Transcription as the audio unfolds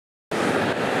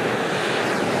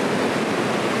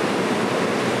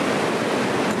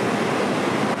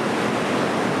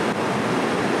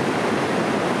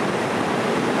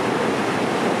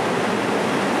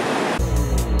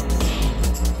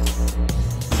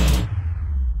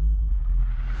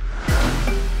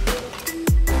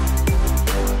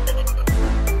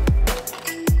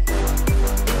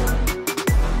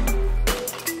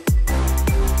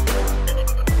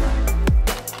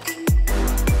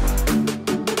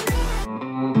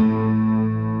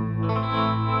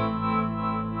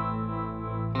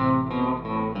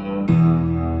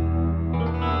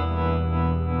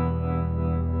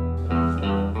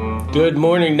Good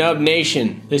morning, Nub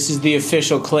Nation. This is the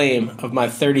official claim of my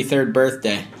 33rd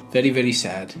birthday. Very, very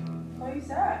sad. Why are you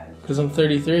sad? Because I'm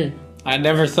 33. I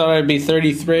never thought I'd be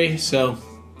 33, so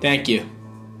thank you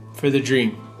for the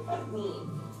dream.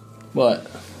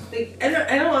 What? Like, I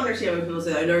don't understand when people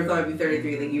say, I never thought I'd be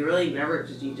 33. Like, you really never,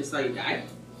 you just thought you'd die?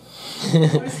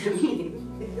 What does it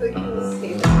mean? I feel like people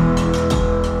say that.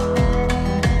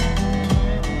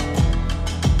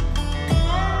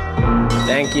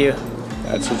 Thank you.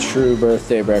 That's a true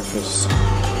birthday breakfast.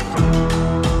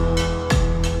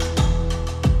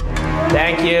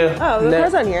 Thank you. Oh, the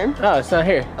car's on here. Oh, it's not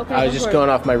here. Okay, I was just going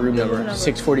off my room number,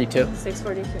 642.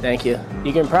 642. Thank you.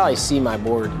 You can probably see my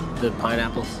board, the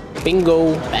pineapples.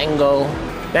 Bingo, bango.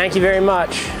 Thank you very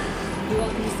much.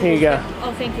 Here you go.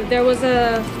 Oh, thank you. There was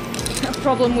a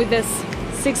problem with this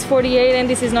 648 and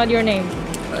this is not your name.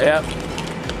 Yep,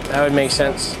 that would make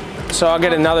sense. So I'll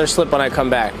get another slip when I come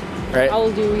back, right? I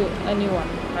will do a new one,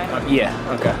 right? Yeah,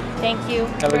 okay. Thank you.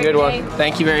 Have a good one.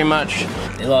 Thank you very much.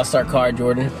 They lost our car,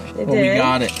 Jordan. They but did? We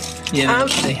got it. Yeah,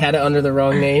 they had it under the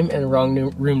wrong name and wrong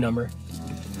room number.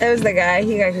 That was the guy.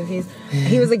 He got confused.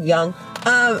 He was like young.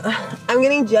 I'm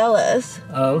getting jealous.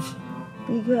 Of?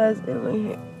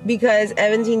 Because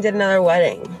Evan did another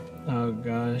wedding. Oh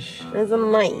gosh. It's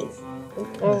nice.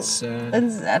 That's sad.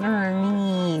 That's sad for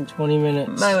me. 20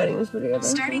 minutes. My wedding was pretty good.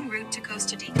 Starting route to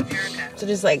Costa Rica. So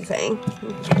just like saying.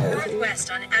 Northwest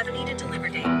on Avenida de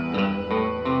Liberty.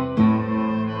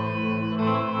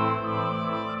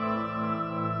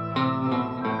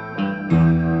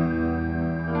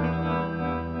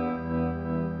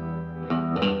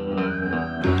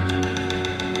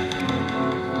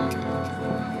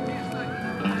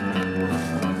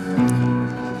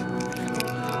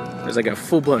 There's like a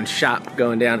full-blown shop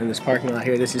going down in this parking lot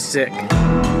here. This is sick.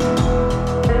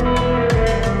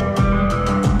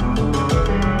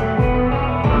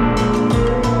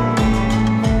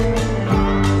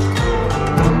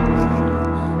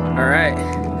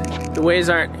 The waves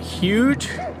aren't huge,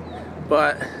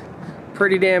 but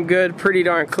pretty damn good, pretty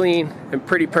darn clean, and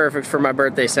pretty perfect for my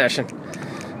birthday session.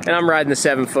 And I'm riding the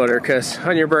 7-footer because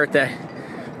on your birthday,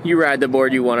 you ride the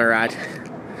board you want to ride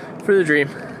for the dream.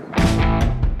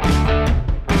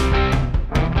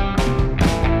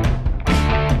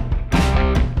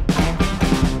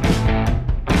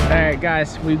 All right,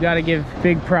 guys, we've got to give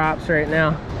big props right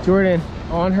now. Jordan,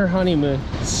 on her honeymoon,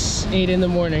 it's 8 in the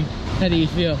morning. How do you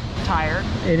feel? Tired.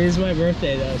 It is my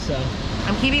birthday though, so.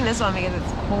 I'm keeping this one because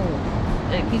it's cold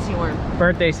and it keeps you warm.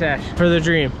 Birthday sesh for the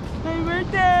dream. Happy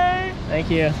birthday! Thank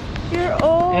you. You're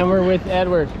old. And we're with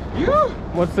Edward. Yeah.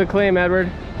 What's the claim,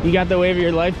 Edward? You got the wave of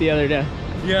your life the other day.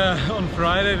 Yeah, on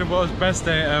Friday it was best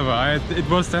day ever. It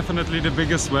was definitely the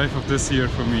biggest wave of this year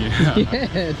for me.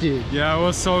 Yeah, dude. Yeah, I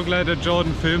was so glad that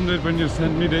Jordan filmed it when you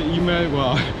sent me the email.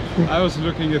 Wow, I was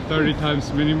looking at 30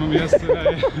 times minimum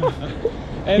yesterday.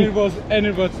 and it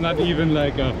was not even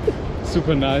like a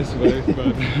super nice wave,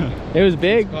 but it was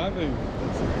big.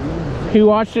 He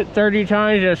watched it 30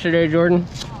 times yesterday, Jordan.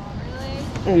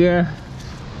 Oh, really? Yeah.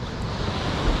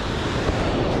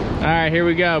 All right, here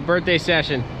we go. Birthday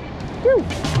session. Woo.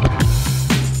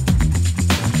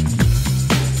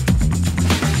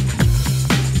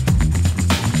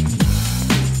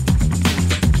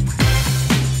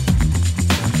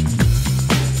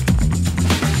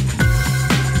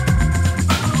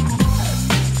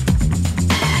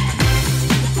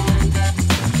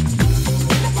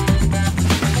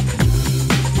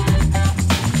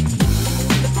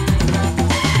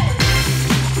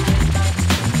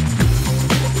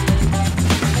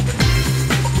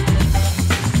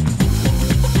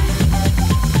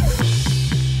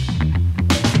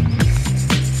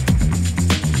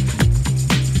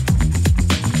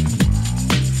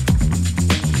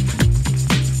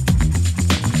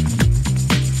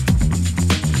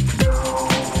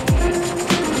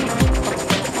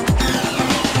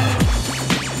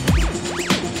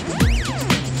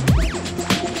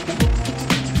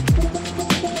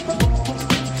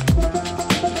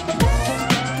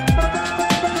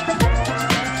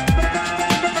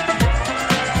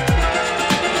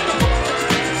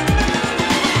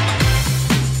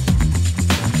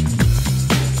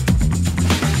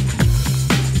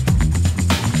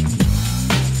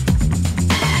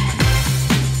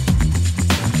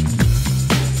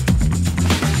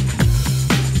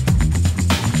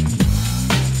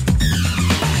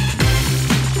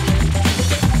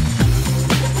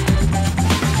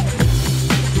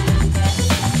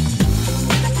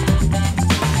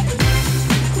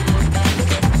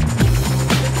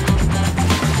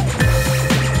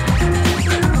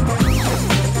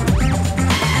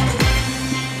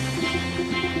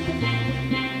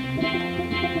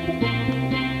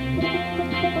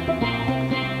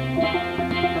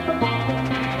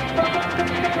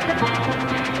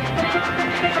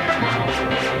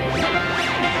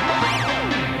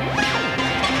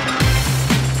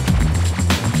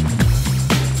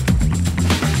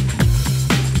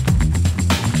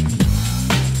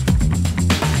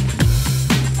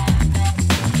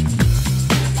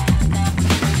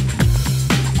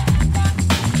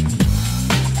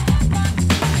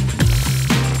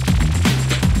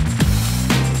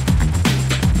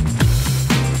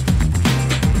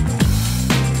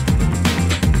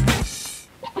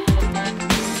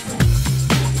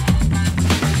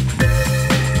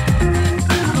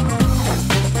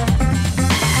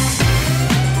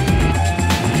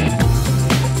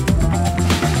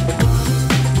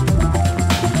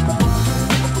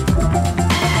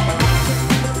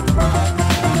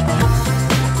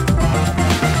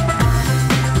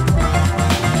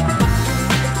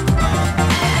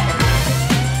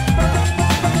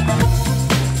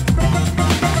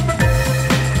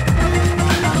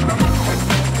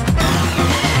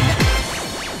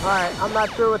 I'm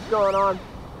not sure what's going on.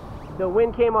 The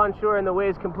wind came on shore and the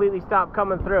waves completely stopped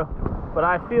coming through. But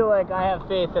I feel like I have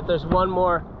faith that there's one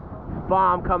more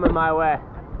bomb coming my way.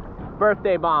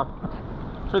 Birthday bomb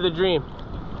for the dream.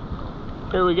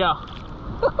 Here we go.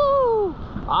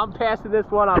 I'm passing this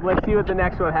one up. Let's see what the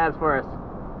next one has for us.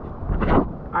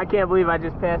 I can't believe I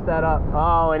just passed that up.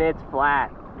 Oh, and it's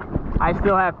flat. I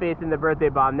still have faith in the birthday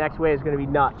bomb. Next wave is going to be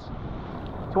nuts.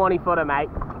 20 footer, mate.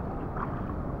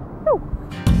 Woo.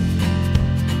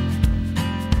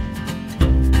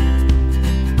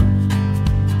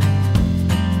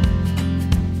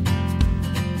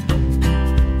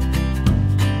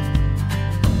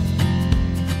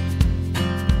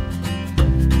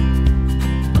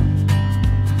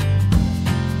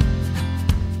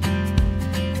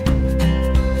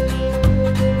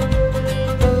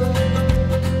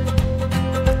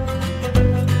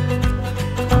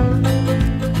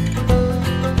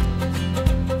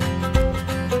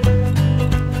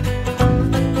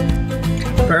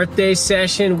 Birthday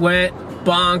session went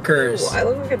bonkers. Ooh, I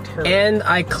look like a turtle. And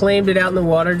I claimed it out in the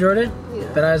water, Jordan,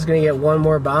 that I was gonna get one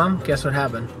more bomb. Guess what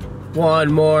happened?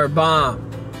 One more bomb.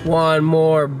 One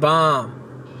more bomb.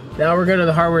 Now we're going to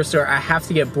the hardware store. I have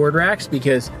to get board racks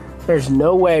because there's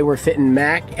no way we're fitting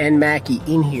Mac and Mackie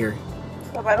in here.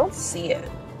 Oh, I don't see it.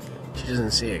 She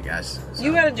doesn't see it, guys. So.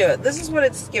 You gotta do it. This is what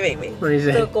it's giving me. What do you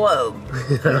say? The globe.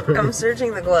 I'm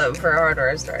searching the globe for a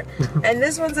hardware store. And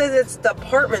this one says it's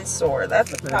department store.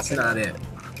 That's not it.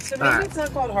 So maybe it's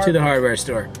not called hardware. To the hardware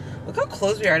store. Look how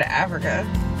close we are to Africa.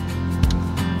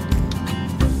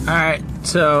 Alright,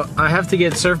 so I have to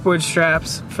get surfboard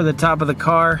straps for the top of the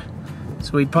car.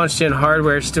 So we punched in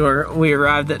hardware store. We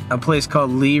arrived at a place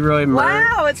called Leroy Merlin.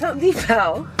 Wow, it's Home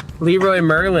Depot. Leroy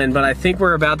Merlin, but I think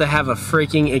we're about to have a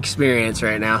freaking experience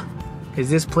right now. Because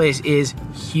this place is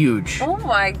huge. Oh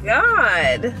my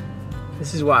god.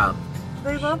 This is wild.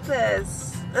 I love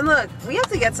this. And look, we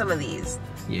have to get some of these.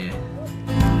 Yeah.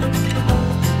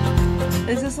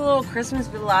 Is this a little Christmas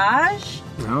village?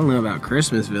 I don't know about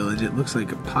Christmas Village. It looks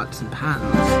like a pots and pans.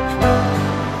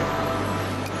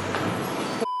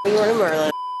 Leroy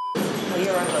Merlin.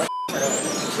 Leroy Merlin.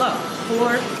 Look,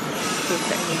 4.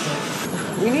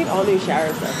 We need all new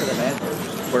shower stuff for the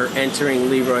bathroom. We're entering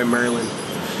Leroy Merlin.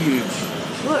 Huge.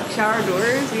 Look, shower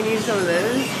doors. We need some of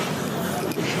those.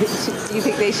 Do you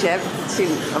think they ship to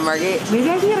a Margate? Maybe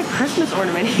I can get a Christmas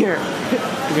ornament here.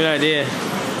 Good idea.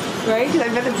 Right? Because I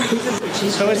bet the prices are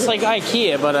cheap. So it's like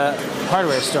IKEA, but a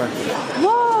hardware store.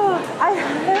 Look! I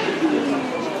have these.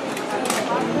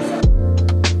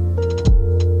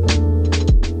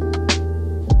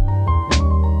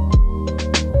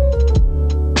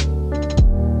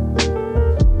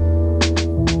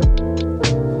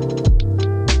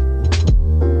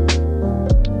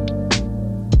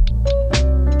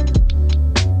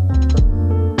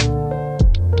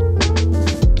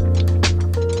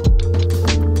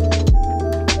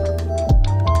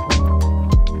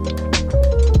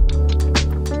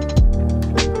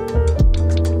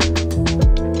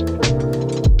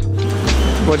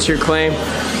 What's your claim?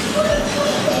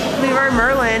 Leroy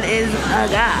Merlin is a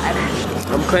god.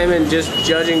 I'm claiming, just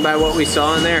judging by what we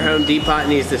saw in there, Home Depot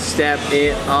needs to step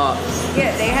it up.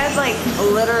 Yeah, they had like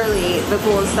literally the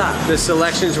coolest stuff. The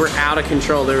selections were out of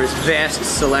control. There was vast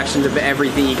selections of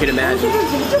everything you could imagine.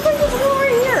 Just like this floor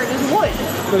right here, there's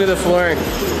wood. Look at the flooring.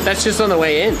 That's just on the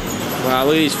way in. Wow,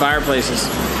 look at these fireplaces.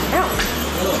 Ow.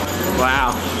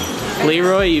 Wow.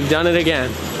 Leroy, you've done it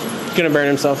again. He's gonna burn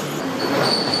himself.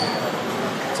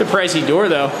 It's a pricey door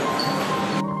though.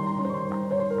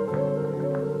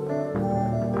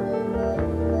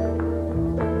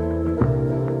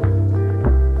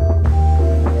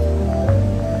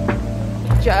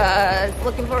 Just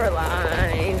looking for a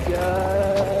line.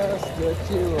 Just the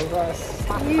two of us.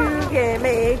 You can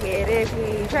make it if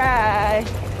we try.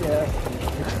 Yeah.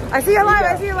 I see a line,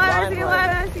 I see a line, I see a line,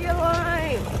 I see a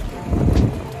line.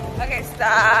 Okay,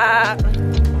 stop.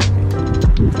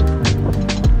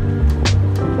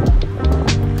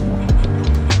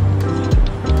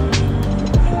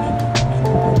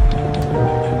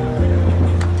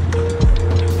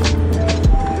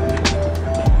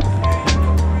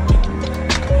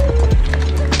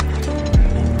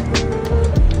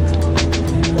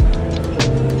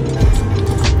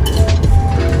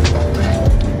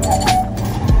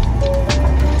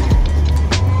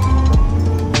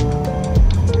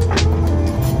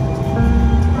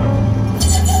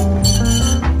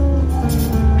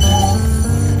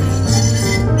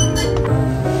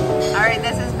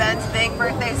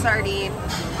 Sardine.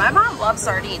 My mom loves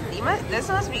sardine. This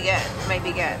must be good. It might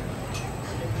be good.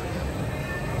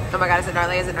 Oh my god, is it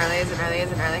gnarly? Is it gnarly? Is it gnarly?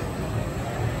 Is it gnarly?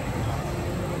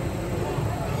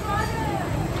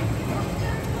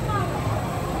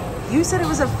 You said it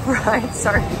was a fried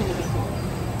sardine.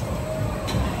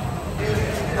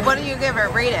 What do you give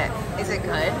it? Rate it. Is it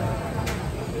good?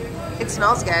 It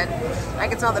smells good. I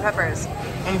can smell the peppers.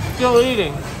 I'm still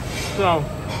eating, so.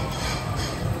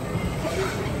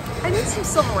 I need some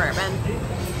silverware, Ben.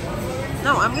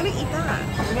 No, I'm gonna eat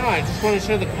that. No, I just want to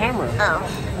show the camera.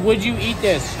 Oh. Would you eat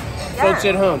this, Yeah. folks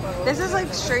at home? This is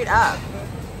like straight up.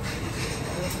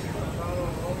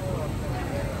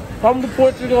 Come to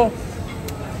Portugal,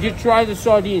 you try the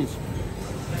sardines.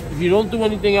 If you don't do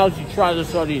anything else, you try the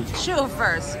sardines. Chew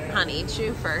first, honey.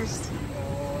 Chew first.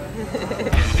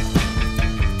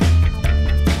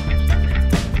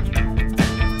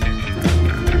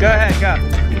 Go ahead, go.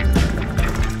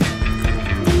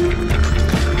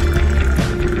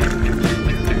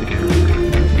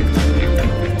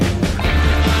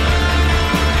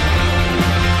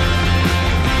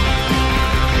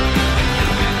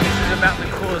 This is about the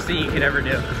coolest thing you could ever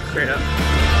do, straight up.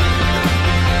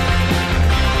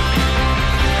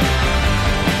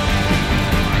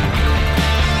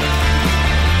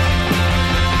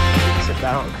 Except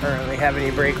I don't currently have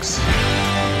any brakes.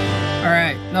 All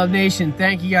right, Love Nation,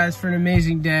 thank you guys for an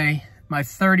amazing day. My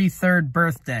 33rd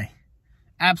birthday.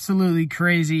 Absolutely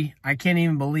crazy. I can't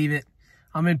even believe it.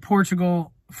 I'm in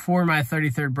Portugal for my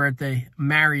 33rd birthday,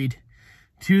 married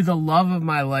to the love of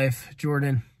my life,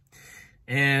 Jordan.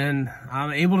 And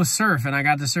I'm able to surf, and I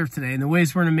got to surf today. And the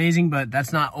waves weren't amazing, but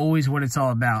that's not always what it's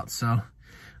all about. So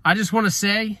I just want to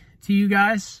say to you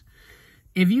guys,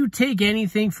 if you take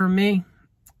anything from me,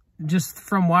 just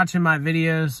from watching my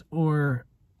videos or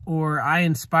I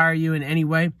inspire you in any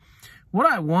way, what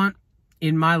I want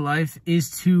in my life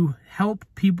is to help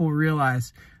people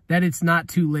realize that it's not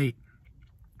too late.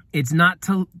 It's not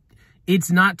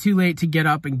too late to get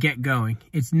up and get going.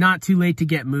 It's not too late to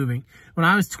get moving. When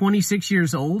I was 26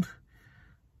 years old,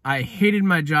 I hated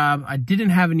my job. I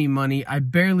didn't have any money. I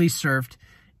barely surfed,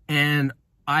 and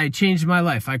I changed my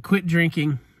life. I quit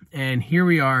drinking, and here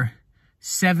we are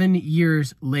 7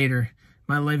 years later.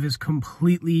 My life is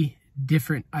completely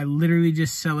different. I literally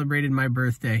just celebrated my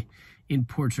birthday in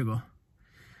Portugal.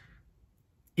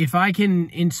 If I can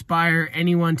inspire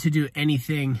anyone to do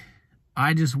anything,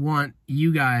 I just want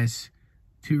you guys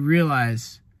to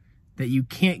realize that you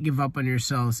can't give up on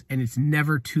yourselves, and it's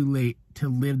never too late to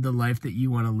live the life that you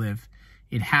want to live.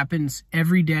 It happens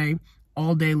every day,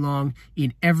 all day long,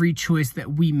 in every choice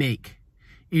that we make.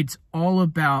 It's all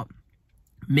about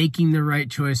making the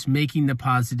right choice, making the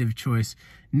positive choice.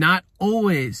 Not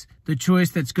always the choice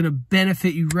that's going to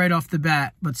benefit you right off the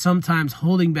bat, but sometimes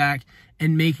holding back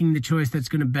and making the choice that's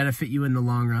going to benefit you in the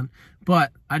long run.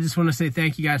 But I just want to say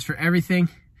thank you guys for everything.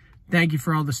 Thank you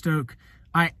for all the stoke.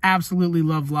 I absolutely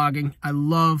love vlogging. I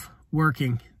love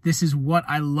working. This is what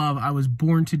I love. I was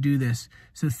born to do this.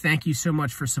 So thank you so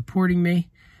much for supporting me.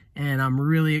 And I'm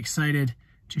really excited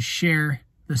to share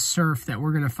the surf that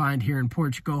we're going to find here in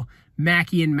Portugal.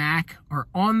 Mackie and Mac are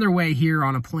on their way here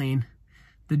on a plane.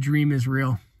 The dream is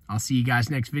real. I'll see you guys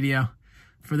next video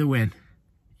for the win.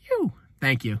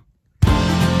 Thank you.